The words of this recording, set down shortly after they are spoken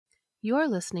You're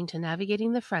listening to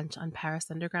Navigating the French on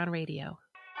Paris Underground Radio.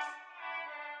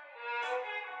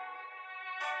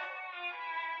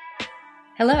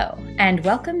 Hello, and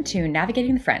welcome to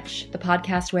Navigating the French, the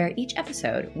podcast where each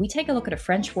episode we take a look at a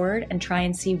French word and try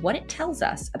and see what it tells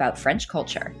us about French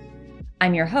culture.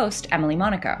 I'm your host, Emily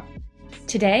Monaco.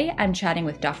 Today, I'm chatting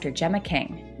with Dr. Gemma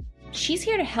King. She's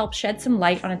here to help shed some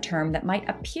light on a term that might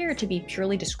appear to be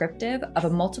purely descriptive of a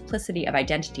multiplicity of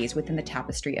identities within the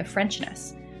tapestry of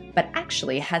Frenchness, but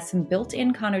actually has some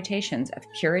built-in connotations of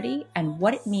purity and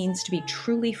what it means to be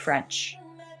truly French.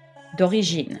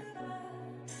 D'origine.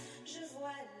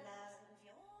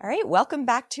 All right, welcome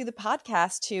back to the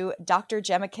podcast to Dr.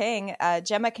 Gemma King.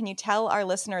 Gemma, can you tell our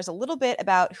listeners a little bit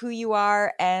about who you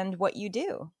are and what you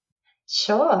do?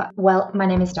 Sure. Well, my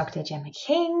name is Dr. Gemma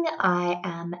King. I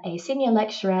am a senior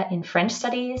lecturer in French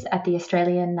studies at the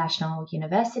Australian National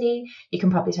University. You can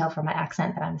probably tell from my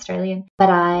accent that I'm Australian. But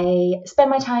I spend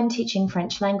my time teaching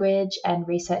French language and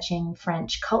researching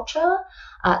French culture,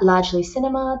 largely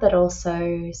cinema, but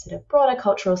also sort of broader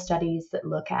cultural studies that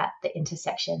look at the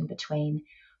intersection between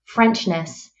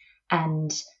Frenchness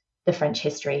and the French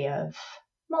history of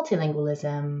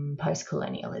multilingualism,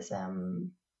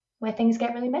 post-colonialism, where things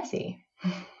get really messy.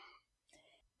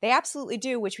 They absolutely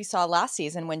do, which we saw last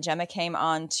season when Gemma came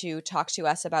on to talk to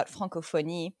us about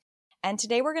francophonie. And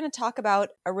today we're going to talk about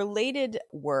a related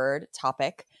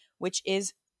topic, which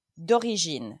is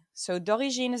d'origine. So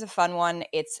d'origine is a fun one.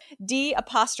 It's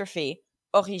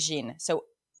d'origine, so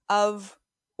of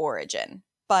origin.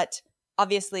 But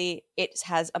obviously, it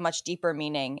has a much deeper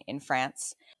meaning in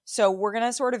France. So we're going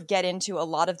to sort of get into a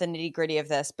lot of the nitty-gritty of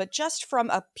this, but just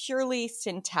from a purely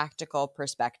syntactical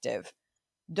perspective.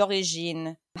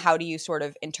 D'origine, how do you sort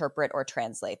of interpret or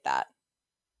translate that?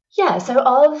 Yeah, so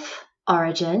of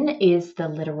origin is the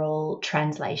literal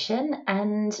translation,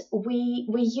 and we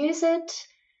use it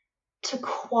to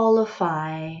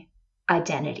qualify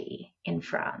identity in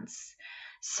France.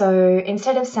 So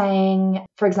instead of saying,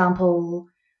 for example,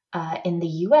 in the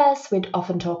US, we'd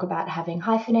often talk about having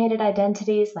hyphenated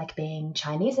identities like being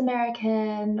Chinese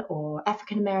American or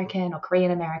African American or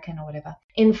Korean American or whatever.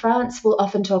 In France, we'll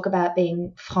often talk about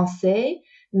being Français,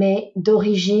 mais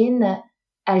d'origine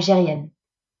algérienne,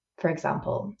 for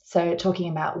example. So talking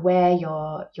about where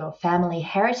your family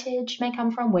heritage may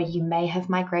come from, where you may have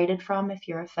migrated from if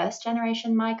you're a first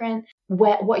generation migrant,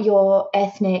 what your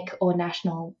ethnic or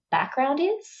national background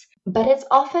is. But it's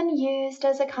often used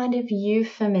as a kind of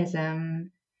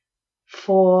euphemism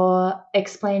for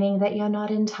explaining that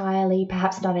you're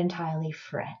perhaps not entirely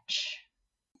French.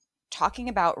 Talking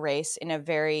about race in a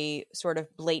very sort of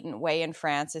blatant way in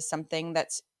France is something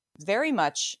that's very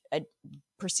much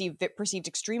perceived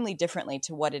extremely differently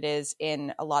to what it is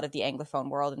in a lot of the Anglophone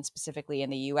world, and specifically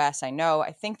in the US.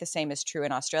 I think the same is true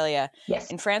in Australia. Yes.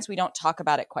 In France, we don't talk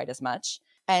about it quite as much.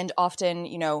 And often,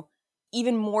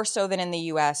 even more so than in the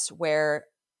US, where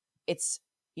it's,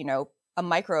 a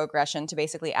microaggression to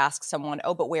basically ask someone,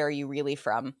 oh, but where are you really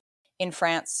from? In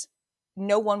France,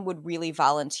 no one would really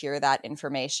volunteer that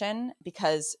information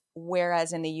because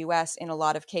whereas in the US, in a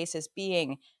lot of cases,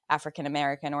 being African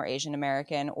American or Asian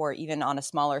American, or even on a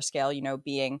smaller scale,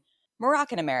 being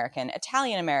Moroccan American,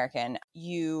 Italian American,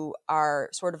 you are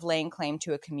sort of laying claim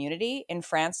to a community. In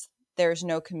France, there's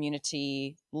no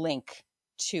community link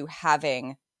to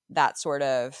having that sort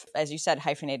of, as you said,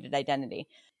 hyphenated identity.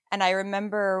 And I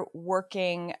remember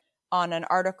working on an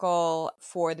article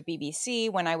for the BBC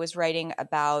when I was writing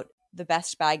about the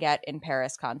best baguette in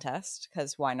Paris contest,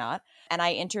 because why not? And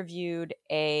I interviewed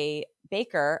a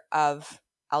baker of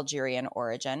Algerian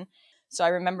origin. So I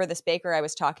remember this baker I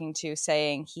was talking to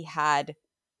saying he had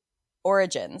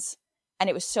origins, and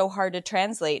it was so hard to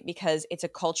translate because it's a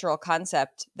cultural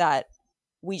concept that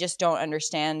we just don't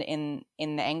understand in the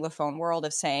Anglophone world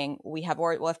of saying we have,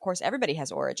 well, of course, everybody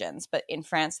has origins, but in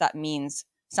France, that means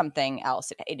something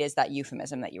else. It is that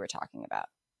euphemism that you were talking about.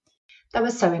 That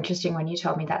was so interesting when you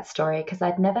told me that story, because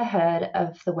I'd never heard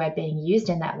of the word being used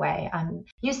in that way. I'm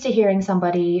used to hearing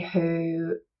somebody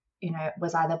who,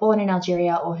 was either born in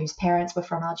Algeria or whose parents were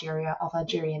from Algeria, of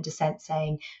Algerian descent,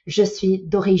 saying, je suis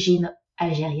d'origine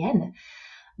algérienne.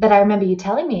 But I remember you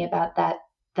telling me about that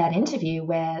interview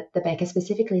where the baker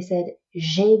specifically said,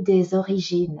 j'ai des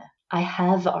origines. I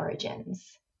have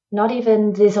origins. Not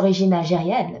even des origines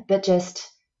algériennes, but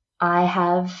just I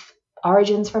have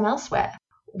origins from elsewhere,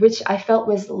 which I felt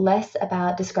was less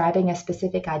about describing a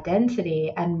specific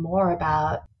identity and more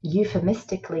about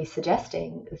euphemistically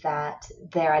suggesting that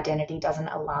their identity doesn't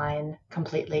align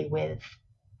completely with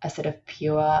a sort of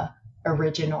pure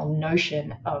original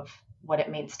notion of what it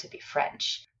means to be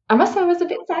French. I must say I was a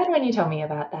bit sad when you told me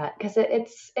about that, because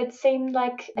it seemed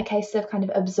like a case of kind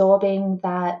of absorbing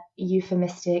that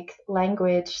euphemistic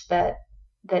language that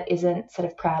isn't sort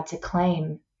of proud to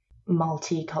claim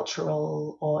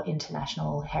multicultural or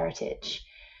international heritage.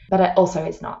 But it also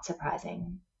is not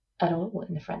surprising at all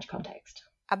in the French context.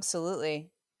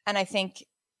 Absolutely. And I think,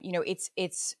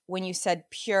 it's when you said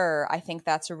pure, I think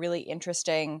that's a really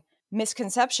interesting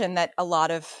misconception that a lot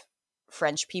of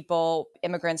French people,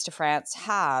 immigrants to France,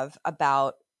 have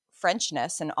about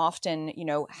Frenchness. And often,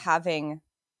 having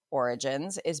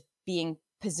origins is being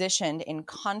positioned in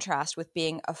contrast with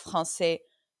being a Français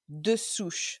de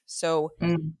souche. So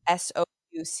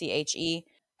Souche.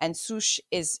 And souche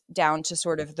is down to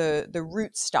sort of the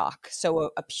root stock. So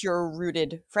a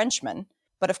pure-rooted Frenchman.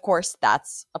 But of course,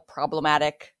 that's a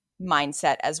problematic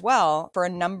mindset as well for a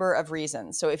number of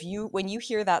reasons. So when you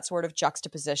hear that sort of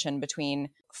juxtaposition between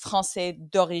Français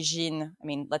d'origine,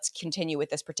 let's continue with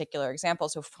this particular example.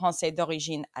 So Français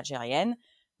d'origine algérienne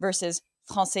versus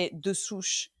Français de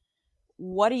souche.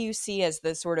 What do you see as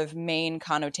the sort of main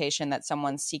connotation that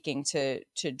someone's seeking to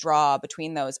draw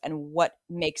between those, and what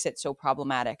makes it so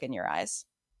problematic in your eyes?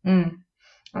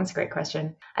 That's a great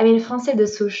question. Français de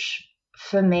souche,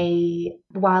 for me,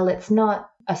 while it's not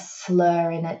a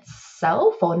slur in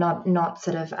itself, or not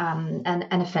sort of an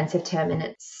offensive term in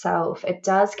itself, it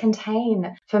does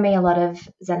contain, for me, a lot of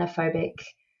xenophobic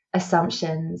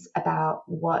assumptions about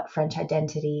what French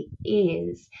identity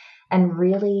is, and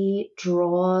really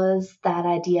draws that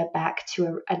idea back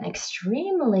to an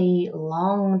extremely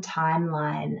long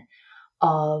timeline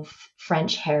of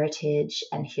French heritage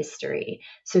and history.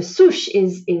 So souche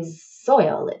is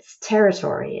soil, it's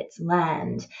territory, it's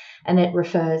land, and it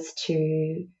refers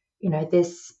to,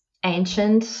 this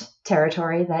ancient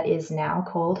territory that is now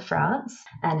called France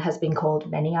and has been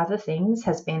called many other things,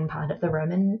 has been part of the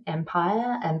Roman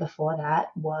Empire, and before that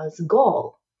was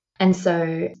Gaul. And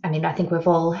so, I think we've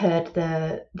all heard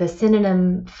the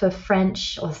synonym for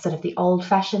French, or sort of the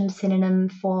old-fashioned synonym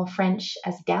for French,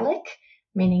 as Gallic,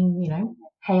 meaning,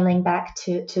 hailing back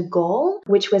to Gaul,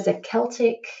 which was a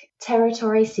Celtic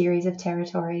series of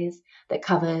territories that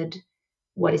covered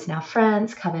what is now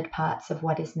France, covered parts of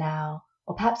what is now,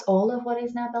 or perhaps all of what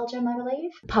is now Belgium, I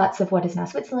believe, parts of what is now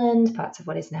Switzerland, parts of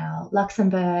what is now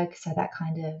Luxembourg, so that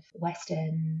kind of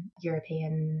Western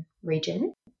European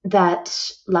region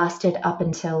that lasted up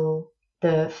until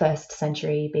the 1st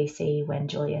century BC, when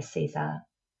Julius Caesar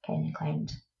came and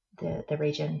claimed the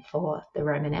region for the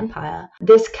Roman Empire.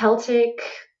 This Celtic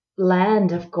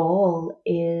land of Gaul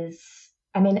is,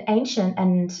 ancient,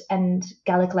 and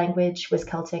Gallic language was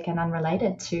Celtic and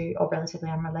unrelated to, or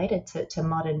relatively unrelated to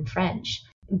modern French.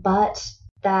 But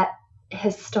that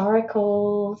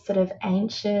historical sort of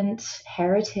ancient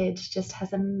heritage just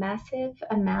has a massive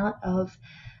amount of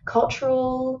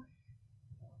cultural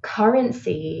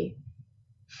currency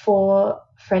for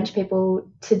French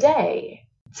people today.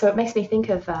 So it makes me think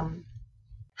of,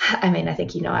 I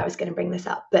think I was going to bring this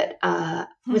up, but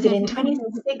was it in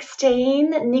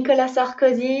 2016, Nicolas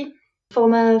Sarkozy,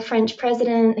 former French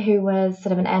president, who was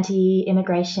sort of an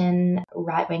anti-immigration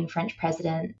right-wing French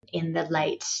president in the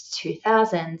late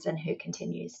 2000s, and who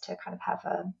continues to kind of have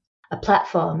a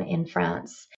platform in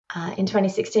France, in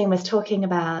 2016 was talking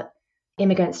about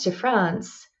immigrants to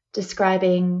France,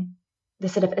 describing the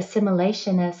sort of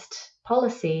assimilationist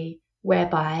policy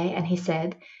whereby, and he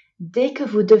said, dès que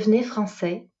vous devenez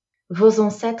français, vos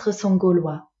ancêtres sont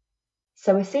gaulois.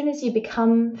 So as soon as you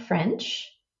become French,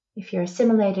 if you're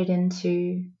assimilated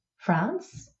into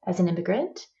France as an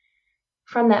immigrant,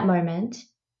 from that moment,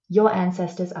 your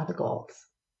ancestors are the Gauls.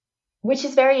 Which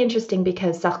is very interesting,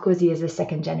 because Sarkozy is a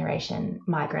second-generation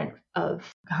migrant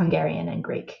of Hungarian and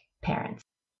Greek parents,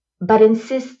 but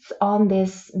insists on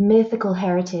this mythical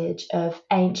heritage of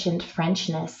ancient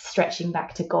Frenchness stretching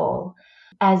back to Gaul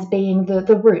as being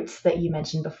the roots that you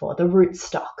mentioned before, the root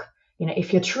stock.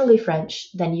 If you're truly French,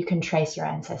 then you can trace your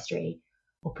ancestry,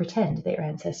 or pretend that your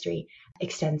ancestry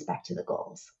extends back to the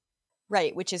Gauls.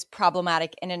 Right, which is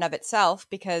problematic in and of itself,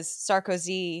 because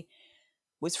Sarkozy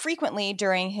was frequently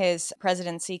during his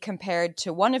presidency compared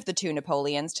to one of the two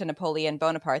Napoleons, to Napoleon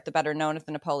Bonaparte, the better known of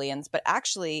the Napoleons. But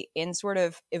actually, in sort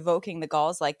of evoking the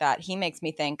Gauls like that, he makes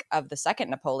me think of the second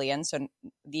Napoleon, so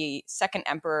the second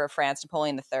emperor of France,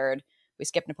 Napoleon III. We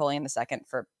skip Napoleon II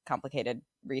for complicated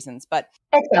reasons, but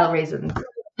Excel reasons.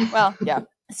 Well, yeah.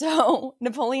 So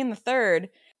Napoleon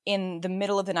III, in the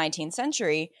middle of the 19th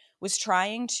century, was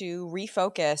trying to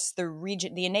refocus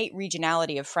the innate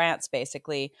regionality of France,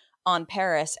 basically, on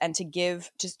Paris, and to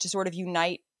sort of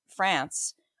unite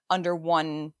France under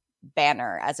one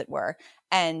banner, as it were,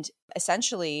 and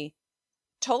essentially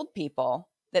told people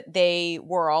that they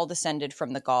were all descended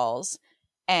from the Gauls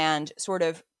and sort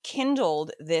of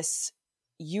kindled this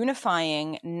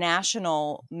unifying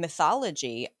national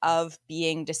mythology of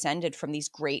being descended from these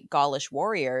great Gaulish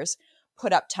warriors,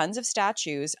 put up tons of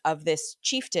statues of this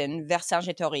chieftain,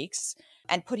 Vercingétorix,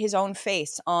 and put his own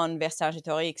face on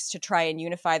Vercingétorix to try and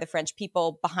unify the French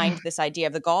people behind this idea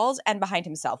of the Gauls and behind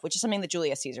himself, which is something that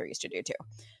Julius Caesar used to do too.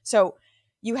 So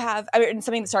you have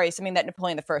something that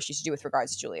Napoleon I used to do with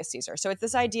regards to Julius Caesar. So it's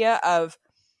this idea of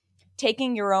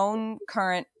taking your own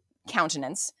current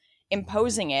countenance,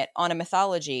 imposing it on a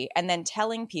mythology, and then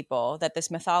telling people that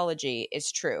this mythology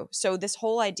is true. So this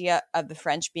whole idea of the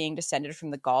French being descended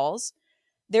from the Gauls,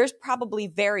 there's probably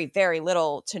very, very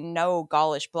little to no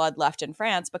Gaulish blood left in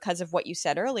France because of what you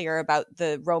said earlier about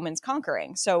the Romans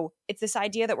conquering. So it's this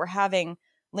idea that we're having,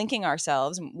 linking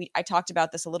ourselves. I talked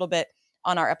about this a little bit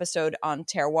on our episode on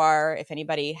terroir. If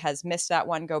anybody has missed that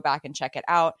one, go back and check it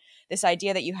out. This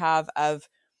idea that you have of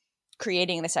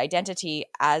creating this identity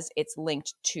as it's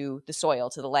linked to the soil,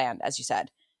 to the land, as you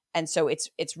said. And so it's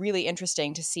really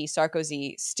interesting to see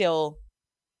Sarkozy still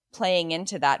playing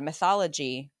into that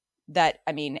mythology that,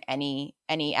 I mean, any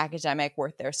academic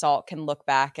worth their salt can look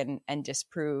back and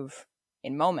disprove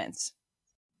in moments.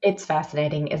 It's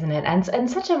fascinating, isn't it? And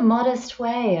such a modest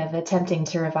way of attempting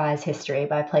to revise history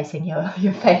by placing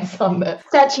your face on the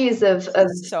statues of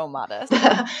so modest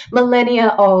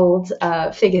millennia-old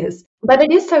figures. But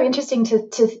it is so interesting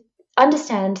to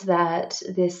understand that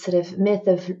this sort of myth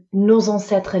of nos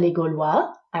ancêtres les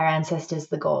Gaulois, our ancestors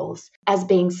the Gauls, as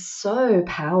being so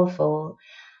powerful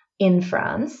in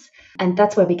France. And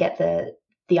that's where we get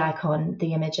the icon,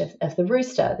 the image of the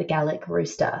rooster, the Gallic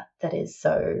rooster, that is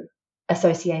so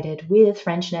associated with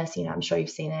Frenchness. You know, I'm sure you've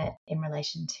seen it in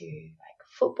relation to like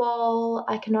football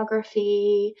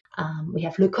iconography. We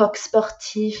have Le Coq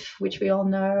Sportif, which we all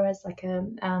know as like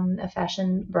a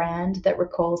fashion brand that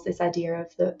recalls this idea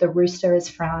of the rooster as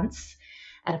France.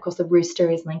 And of course, the rooster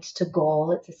is linked to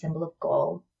Gaul. It's a symbol of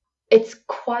Gaul. It's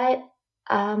quite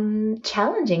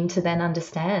challenging to then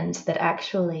understand that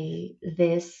actually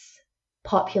this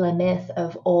popular myth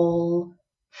of all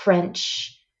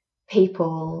French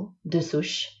people de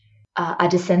souche are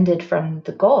descended from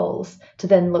the Gauls, to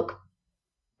then look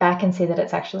back and see that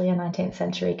it's actually a 19th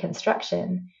century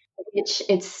construction, which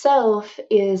itself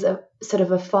is a sort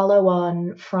of a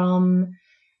follow-on from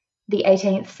the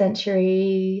 18th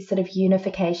century sort of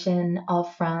unification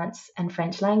of France and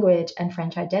French language and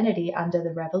French identity under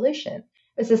the Revolution.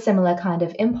 It's a similar kind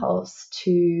of impulse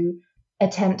to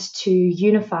attempt to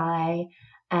unify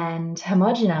and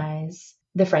homogenize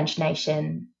the French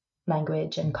nation,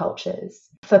 language and cultures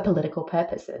for political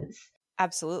purposes.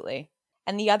 Absolutely.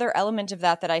 And the other element of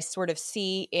that I sort of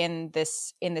see in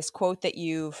this quote that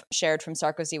you've shared from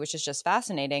Sarkozy, which is just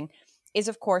fascinating, is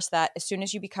of course that as soon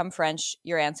as you become French,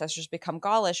 your ancestors become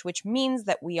Gaulish, which means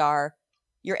that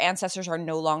your ancestors are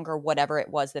no longer whatever it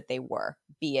was that they were,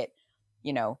 be it,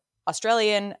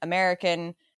 Australian,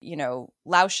 American,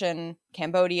 Laotian,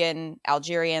 Cambodian,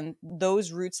 Algerian.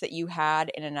 Those roots that you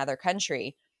had in another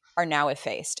country are now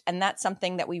effaced. And that's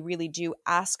something that we really do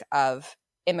ask of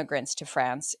immigrants to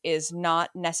France, is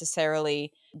not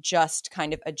necessarily just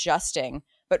kind of adjusting,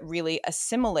 but really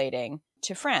assimilating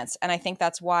to France. And I think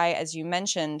that's why, as you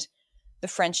mentioned, the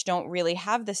French don't really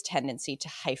have this tendency to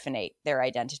hyphenate their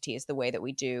identities the way that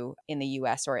we do in the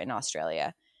US or in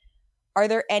Australia. Are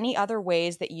there any other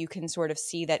ways that you can sort of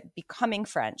see that becoming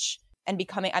French and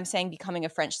becoming a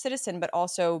French citizen, but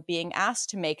also being asked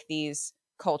to make these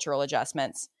cultural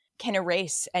adjustments can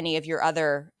erase any of your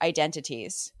other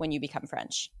identities when you become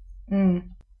French?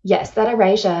 Yes, that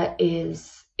erasure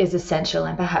is essential,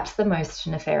 and perhaps the most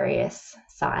nefarious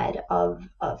side of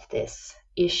this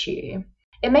issue.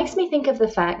 It makes me think of the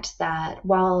fact that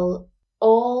while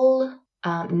all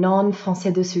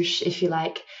non-Français de souche, if you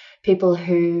like, people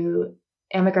who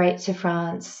emigrate to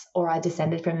France or are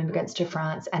descended from immigrants to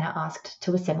France and are asked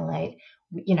to assimilate,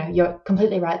 you're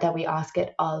completely right that we ask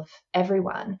it of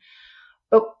everyone.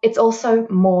 But it's also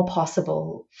more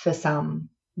possible for some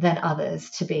than others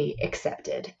to be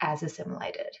accepted as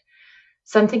assimilated.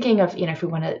 So I'm thinking of, if we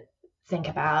want to think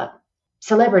about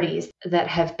celebrities that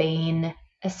have been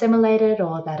assimilated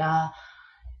or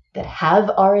that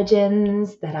have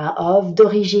origins that are of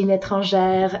d'origine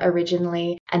étrangère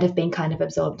originally and have been kind of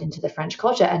absorbed into the French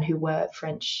culture and who were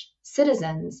French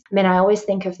citizens. I mean, I always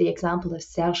think of the example of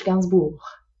Serge Gainsbourg.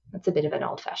 That's a bit of an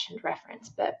old-fashioned reference,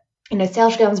 but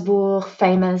Serge Gainsbourg,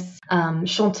 famous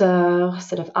chanteur,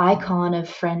 sort of icon of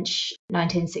French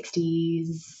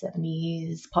 1960s,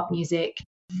 70s pop music,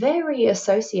 very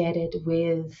associated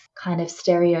with kind of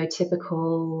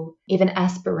stereotypical, even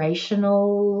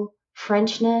aspirational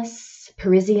Frenchness,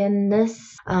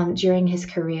 Parisianness during his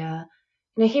career.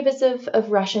 He was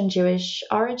of Russian Jewish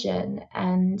origin,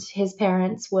 and his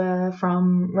parents were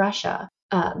from Russia.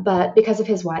 But because of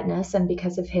his whiteness and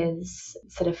because of his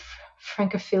sort of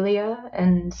Francophilia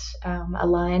and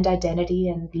aligned identity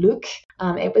and look,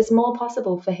 it was more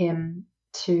possible for him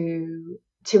to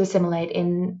assimilate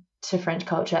into French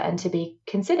culture and to be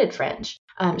considered French.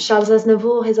 Charles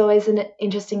Aznavour is always an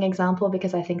interesting example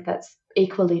because I think that's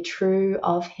equally true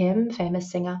of him,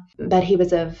 famous singer. But he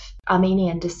was of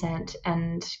Armenian descent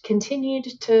and continued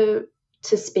to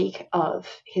speak of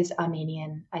his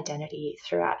Armenian identity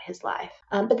throughout his life.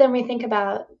 But then we think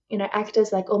about,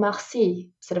 actors like Omar Sy,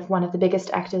 sort of one of the biggest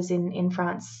actors in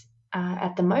France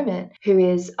at the moment, who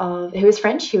is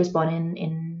French. He was born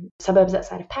in suburbs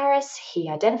outside of Paris. He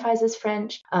identifies as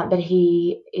French, but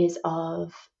he is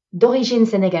d'origine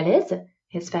sénégalaise.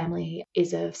 His family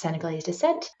is of Senegalese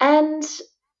descent. And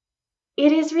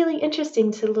it is really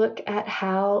interesting to look at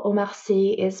how Omar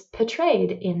Sy is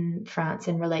portrayed in France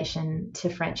in relation to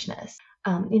Frenchness.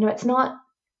 It's not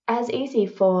as easy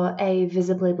for a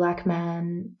visibly black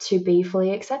man to be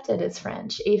fully accepted as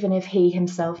French, even if he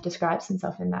himself describes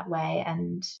himself in that way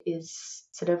and is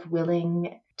sort of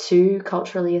willing to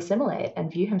culturally assimilate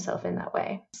and view himself in that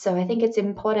way. So I think it's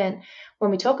important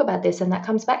when we talk about this, and that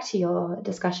comes back to your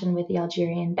discussion with the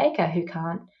Algerian baker who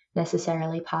can't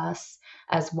necessarily pass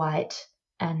as white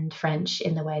and French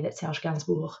in the way that Serge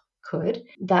Gainsbourg could,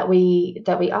 that we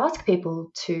ask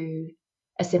people to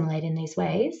assimilate in these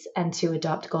ways and to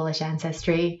adopt Gaulish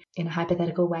ancestry in a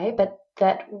hypothetical way, but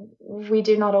that we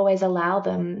do not always allow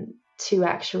them to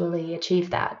actually achieve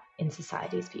that in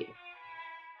society's view.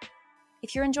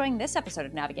 If you're enjoying this episode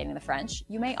of Navigating the French,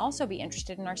 you may also be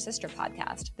interested in our sister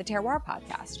podcast, the Terroir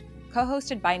Podcast,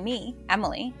 co-hosted by me,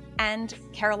 Emily, and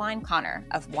Caroline Connor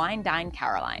of Wine Dine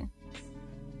Caroline.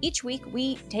 Each week,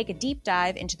 we take a deep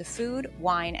dive into the food,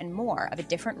 wine, and more of a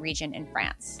different region in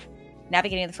France.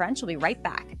 Navigating the French will be right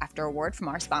back after a word from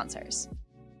our sponsors.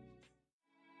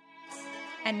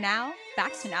 And now,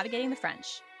 back to Navigating the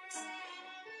French.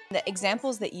 The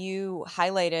examples that you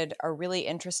highlighted are really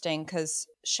interesting because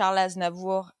Charles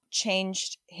Aznavour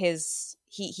changed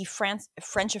he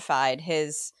Frenchified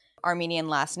his Armenian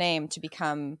last name to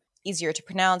become easier to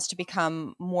pronounce, to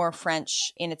become more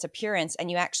French in its appearance.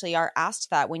 And you actually are asked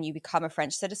that when you become a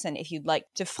French citizen, if you'd like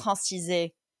to franciser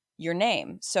your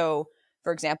name. So,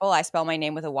 for example, I spell my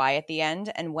name with a Y at the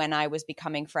end. And when I was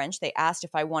becoming French, they asked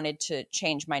if I wanted to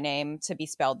change my name to be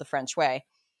spelled the French way.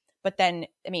 But then,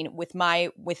 with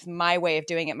my way of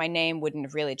doing it, my name wouldn't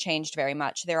have really changed very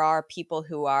much. There are people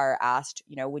who are asked,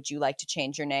 would you like to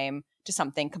change your name to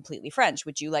something completely French?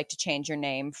 Would you like to change your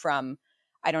name from,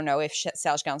 I don't know, if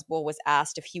Serge Gainsbourg was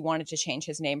asked if he wanted to change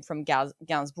his name from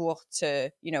Gainsbourg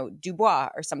to, Dubois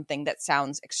or something that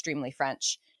sounds extremely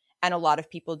French. And a lot of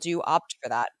people do opt for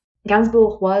that.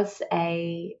 Gainsbourg was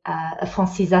a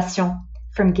francisation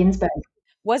from Ginsberg.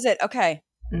 Was it? Okay.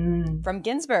 From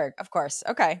Ginsberg, of course.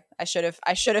 Okay. I should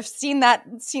have seen that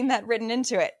written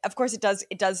into it. Of course it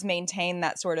does maintain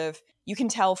that sort of, you can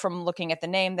tell from looking at the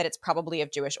name that it's probably of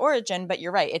Jewish origin, but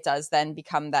you're right, it does then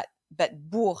become that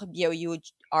Bourg,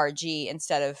 B-O-U-R-G,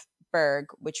 instead of Berg,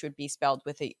 which would be spelled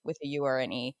with a U or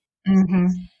an E. Mm-hmm.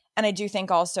 And I do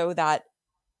think also that,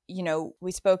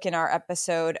 we spoke in our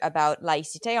episode about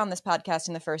laïcité on this podcast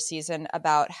in the first season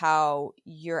about how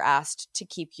you're asked to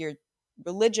keep your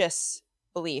religious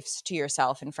beliefs to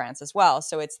yourself in France as well.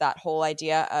 So it's that whole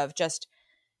idea of just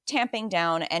tamping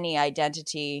down any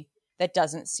identity that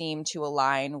doesn't seem to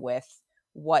align with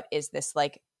what is this,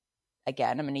 like,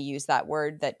 again, I'm going to use that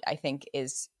word that I think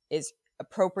is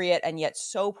appropriate and yet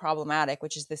so problematic,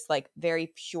 which is this like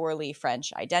very purely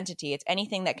French identity. It's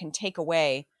anything that can take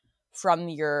away from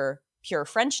your pure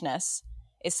Frenchness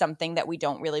is something that we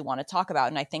don't really want to talk about.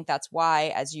 And I think that's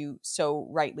why, as you so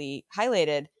rightly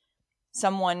highlighted,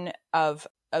 someone of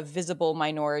a visible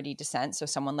minority descent, so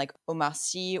someone like Omar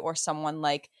Sy or someone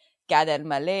like Gad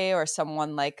Elmaleh or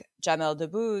someone like Jamel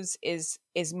Debbouze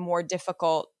is more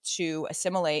difficult to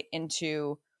assimilate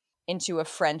into a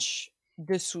French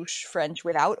de souche, French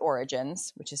without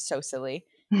origins, which is so silly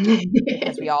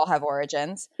because we all have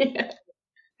origins, Yeah.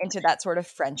 into that sort of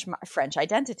French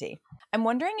identity. I'm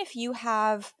wondering if you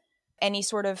have any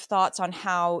sort of thoughts on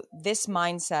how this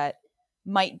mindset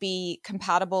might be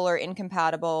compatible or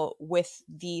incompatible with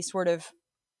the sort of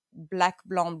black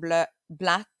blanc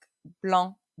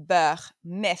beurre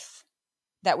myth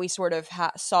that we sort of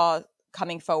saw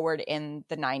coming forward in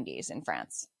the 90s in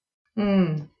France.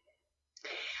 In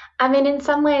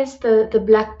some ways, the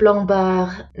black blanc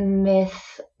beurre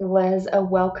myth was a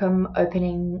welcome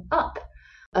opening up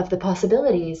the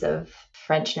possibilities of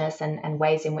Frenchness and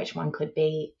ways in which one could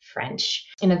be French.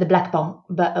 You know, the black bon,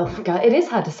 but oh god, it is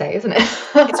hard to say, isn't it?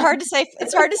 It's hard to say.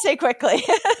 It's hard to say quickly.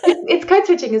 It's code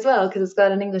switching as well because it's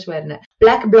got an English word in it.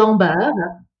 Black, blanc, beurre,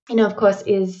 you know, of course,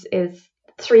 is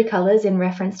three colors in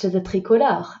reference to the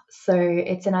tricolore. So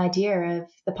it's an idea of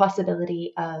the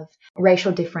possibility of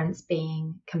racial difference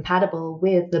being compatible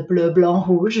with the bleu, blanc,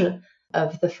 rouge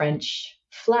of the French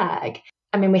flag.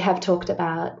 I mean, we have talked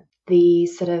about the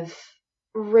sort of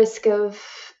risk of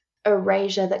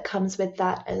erasure that comes with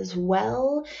that as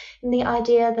well. And the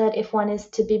idea that if one is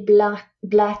to be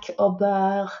black or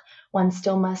beurre, one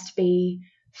still must be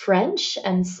French.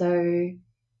 And so,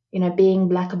 you know, being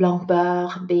black, blanc,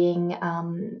 beurre, being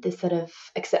this sort of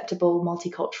acceptable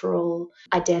multicultural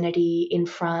identity in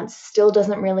France still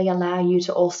doesn't really allow you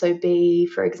to also be,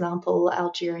 for example,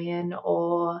 Algerian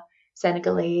or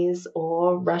Senegalese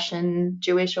or Russian,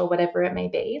 Jewish, or whatever it may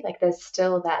be. Like there's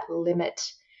still that limit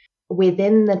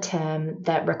within the term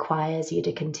that requires you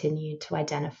to continue to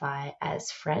identify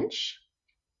as French.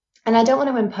 And I don't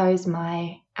want to impose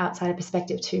my outsider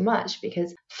perspective too much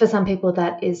because for some people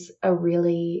that is a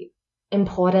really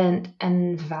important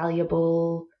and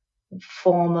valuable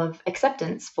form of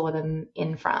acceptance for them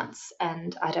in France.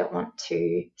 And I don't want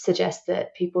to suggest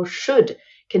that people should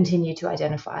continue to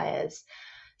identify as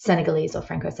Senegalese or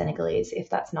Franco-Senegalese if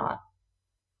that's not,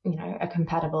 you know, a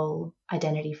compatible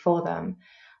identity for them.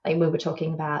 Like we were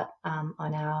talking about on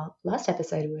our last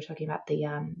episode, we were talking about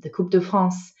the Coupe de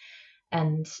France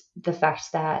and the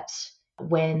fact that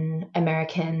when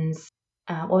Americans,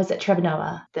 what was it, Trevor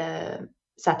Noah, the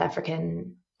South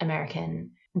African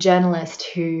American journalist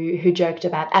who joked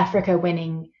about Africa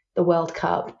winning the World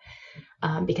Cup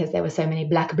because there were so many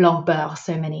black, blanc, beurre,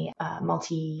 so many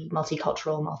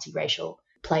multicultural, multiracial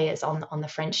players on the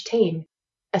French team.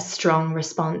 A strong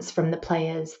response from the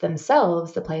players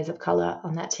themselves, the players of colour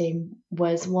on that team,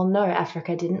 was, well, no,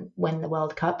 Africa didn't win the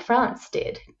World Cup, France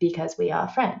did, because we are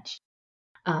French.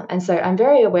 And so I'm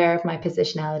very aware of my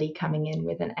positionality coming in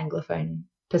with an Anglophone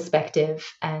perspective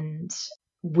and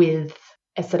with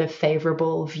a sort of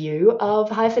favourable view of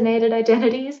hyphenated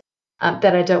identities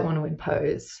that I don't want to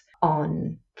impose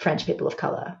on French people of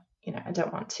colour. You know, I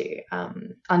don't want to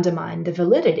undermine the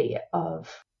validity of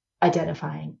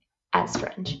identifying as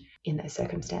French in those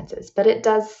circumstances. But it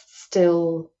does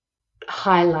still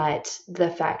highlight the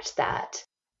fact that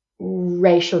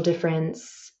racial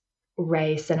difference,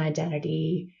 race and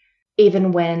identity,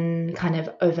 even when kind of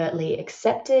overtly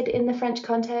accepted in the French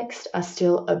context, are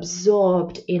still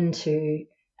absorbed into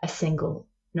a single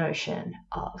notion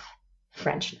of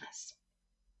Frenchness.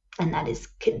 And that is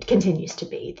continues to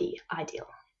be the ideal.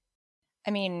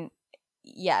 I mean,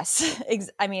 yes.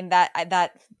 I mean,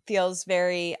 that feels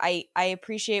very, I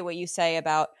appreciate what you say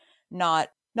about not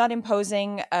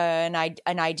imposing an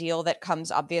ideal that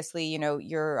comes, obviously, you know,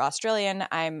 you're Australian,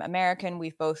 I'm American.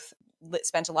 We've both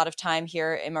spent a lot of time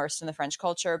here immersed in the French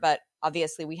culture, but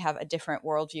obviously we have a different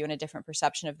worldview and a different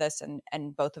perception of this.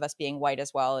 And both of us being white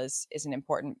as well is an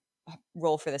important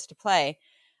role for this to play.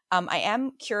 I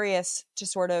am curious to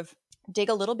sort of dig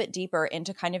a little bit deeper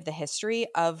into kind of the history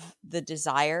of the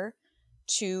desire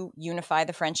to unify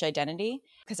the French identity,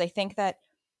 because I think that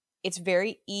it's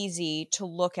very easy to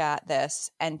look at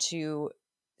this and to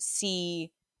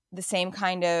see the same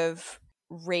kind of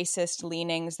racist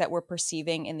leanings that we're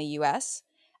perceiving in the US.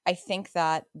 I think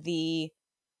that the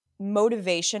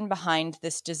motivation behind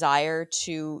this desire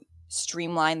to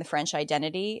streamline the French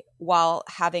identity, while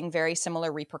having very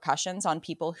similar repercussions on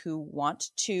people who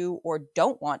want to or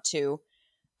don't want to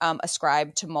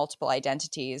ascribe to multiple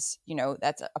identities, you know,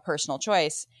 that's a personal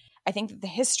choice. I think that the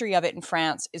history of it in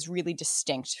France is really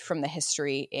distinct from the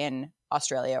history in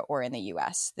Australia or in the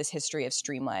US, this history of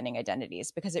streamlining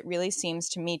identities, because it really seems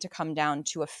to me to come down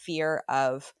to a fear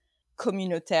of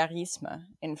communautarisme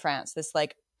in France, this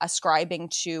like ascribing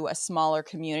to a smaller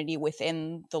community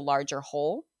within the larger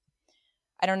whole.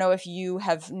 I don't know if you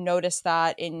have noticed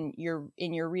that in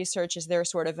your research. Is there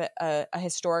sort of a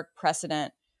historic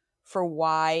precedent for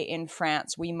why in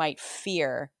France we might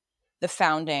fear the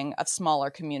founding of smaller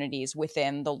communities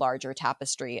within the larger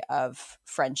tapestry of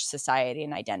French society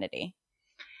and identity?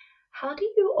 How do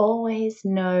you always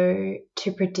know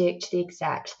to predict the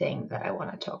exact thing that I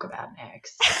want to talk about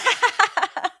next?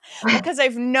 Because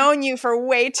I've known you for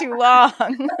way too long.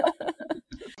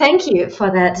 Thank you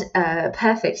for that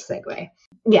perfect segue.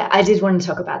 Yeah, I did want to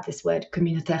talk about this word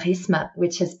communautarisme,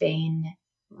 which has been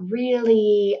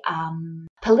really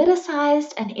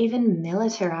politicized and even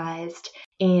militarized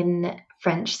in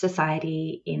French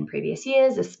society in previous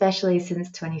years, especially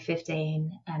since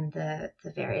 2015 and the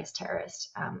various terrorist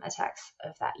attacks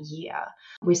of that year.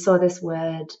 We saw this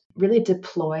word really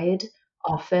deployed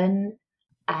often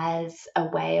as a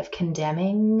way of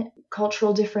condemning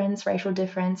cultural difference, racial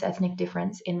difference, ethnic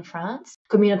difference in France.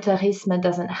 Communautarisme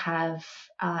doesn't have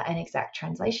an exact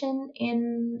translation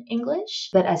in English,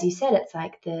 but as you said, it's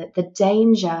like the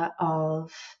danger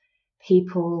of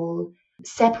people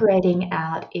separating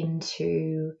out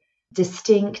into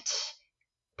distinct,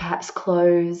 perhaps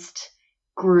closed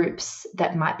groups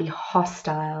that might be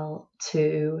hostile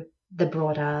to the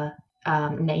broader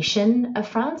nation of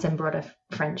France and broader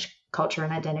French culture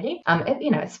and identity.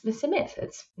 It's a myth.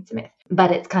 It's a myth,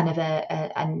 but it's kind of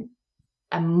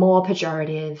a more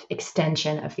pejorative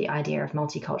extension of the idea of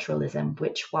multiculturalism,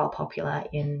 which, while popular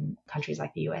in countries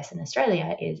like the US and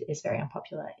Australia, is very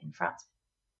unpopular in France.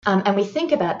 And we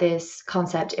think about this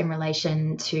concept in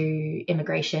relation to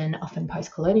immigration, often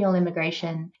post-colonial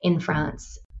immigration in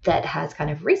France, that has kind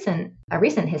of a recent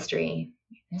history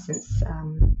since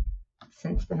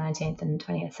the 19th and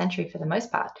 20th century for the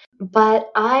most part.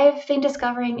 But I've been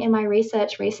discovering in my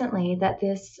research recently that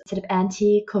this sort of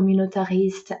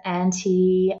anti-communautariste,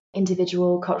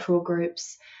 anti-individual cultural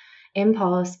groups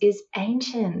impulse is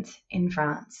ancient in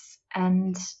France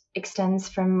and extends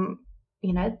from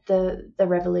the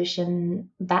revolution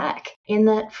back, in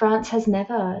that France has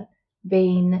never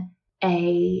been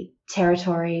a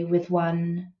territory with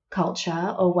one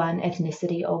culture or one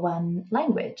ethnicity or one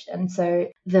language. And so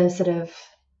the sort of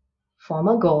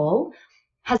former Gaul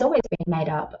has always been made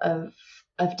up of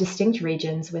distinct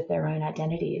regions with their own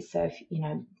identities. So,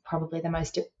 probably the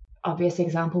most obvious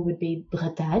example would be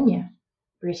Bretagne,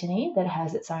 Brittany, that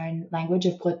has its own language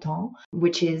of Breton,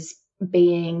 which is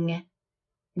being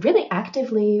really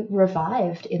actively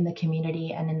revived in the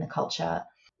community and in the culture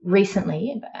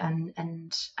recently, and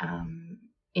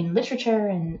in literature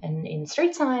and in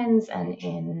street signs and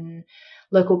in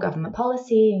local government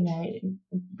policy.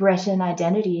 Breton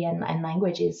identity and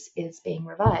language is being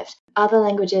revived. Other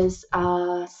languages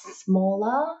are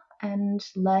smaller and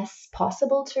less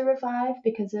possible to revive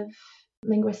because of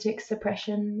linguistic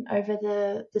suppression over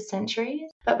the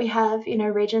centuries. But we have,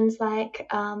 regions like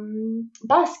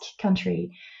Basque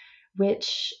country,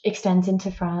 which extends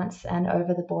into France and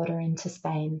over the border into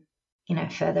Spain,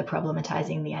 further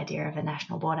problematizing the idea of a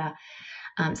national border.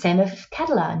 Same of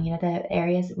Catalan, the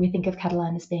areas we think of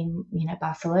Catalan as being,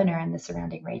 Barcelona and the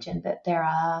surrounding region, but there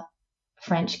are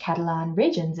French Catalan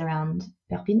regions around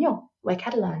Perpignan where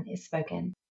Catalan is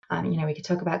spoken. We could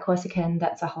talk about Corsican,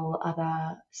 that's a whole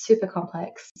other super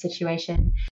complex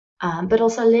situation. But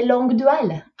also les langues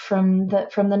duales from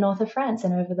the north of France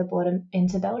and over the border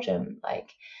into Belgium.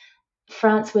 Like,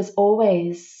 France was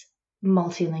always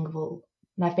multilingual.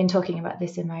 And I've been talking about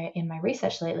this in my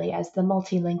research lately as the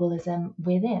multilingualism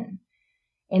within,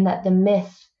 in that the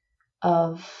myth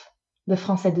of the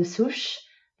Français de souche,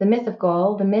 the myth of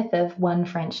Gauls, the myth of one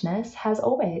Frenchness has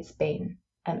always been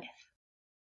a myth.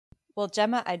 Well,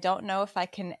 Gemma, I don't know if I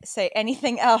can say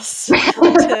anything else.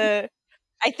 I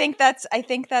think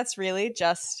that's really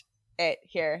just it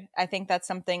here. I think that's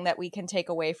something that we can take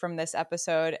away from this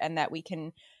episode and that we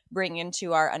can bring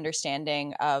into our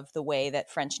understanding of the way that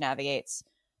French navigates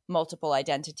multiple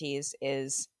identities.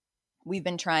 Is we've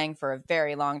been trying for a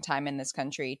very long time in this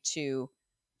country to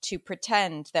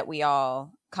pretend that we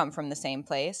all come from the same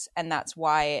place. And that's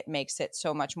why it makes it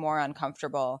so much more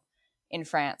uncomfortable in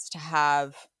France to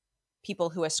have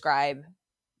people who ascribe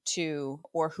to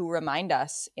or who remind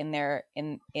us in their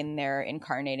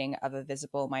incarnating of a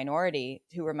visible minority,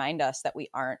 who remind us that we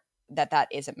aren't, that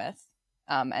is a myth.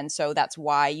 And so that's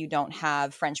why you don't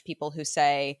have French people who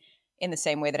say, in the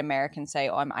same way that Americans say,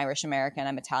 oh, I'm Irish American,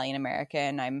 I'm Italian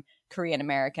American, I'm Korean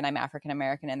American, I'm African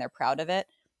American, and they're proud of it.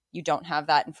 You don't have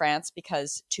that in France,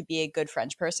 because to be a good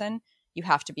French person, you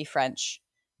have to be French,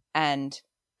 and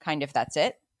kind of that's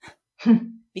it.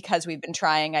 Because we've been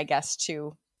trying, I guess,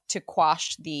 to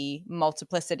quash the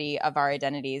multiplicity of our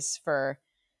identities for,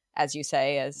 as you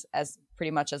say, as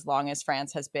pretty much as long as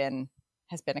France has been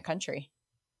a country.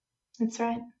 That's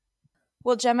right.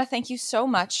 Well, Gemma, thank you so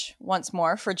much once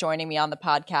more for joining me on the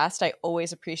podcast. I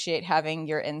always appreciate having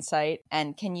your insight.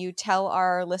 And can you tell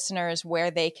our listeners where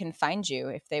they can find you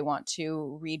if they want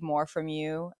to read more from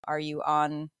you? Are you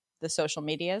on the social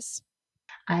medias?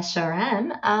 I sure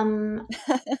am.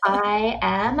 I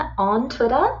am on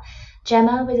Twitter,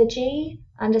 Gemma with a G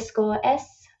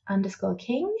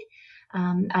 _S_King.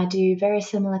 I do very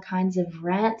similar kinds of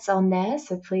rants on there,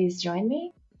 so please join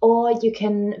me. Or you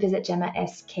can visit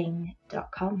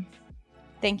gemmasking.com.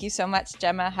 Thank you so much,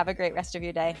 Gemma. Have a great rest of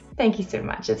your day. Thank you so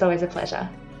much. It's always a pleasure.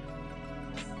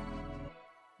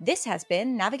 This has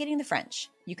been Navigating the French.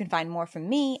 You can find more from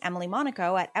me, Emily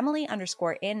Monaco, at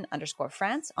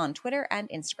Emily_in_France on Twitter and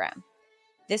Instagram.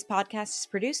 This podcast is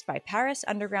produced by Paris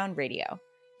Underground Radio.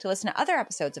 To listen to other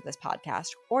episodes of this podcast,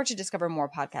 or to discover more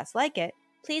podcasts like it,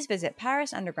 please visit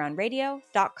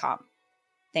parisundergroundradio.com.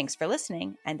 Thanks for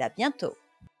listening, and à bientôt!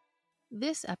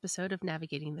 This episode of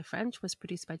Navigating the French was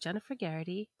produced by Jennifer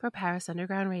Garrity for Paris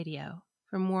Underground Radio.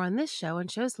 For more on this show and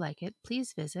shows like it,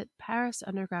 please visit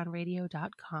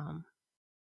parisundergroundradio.com.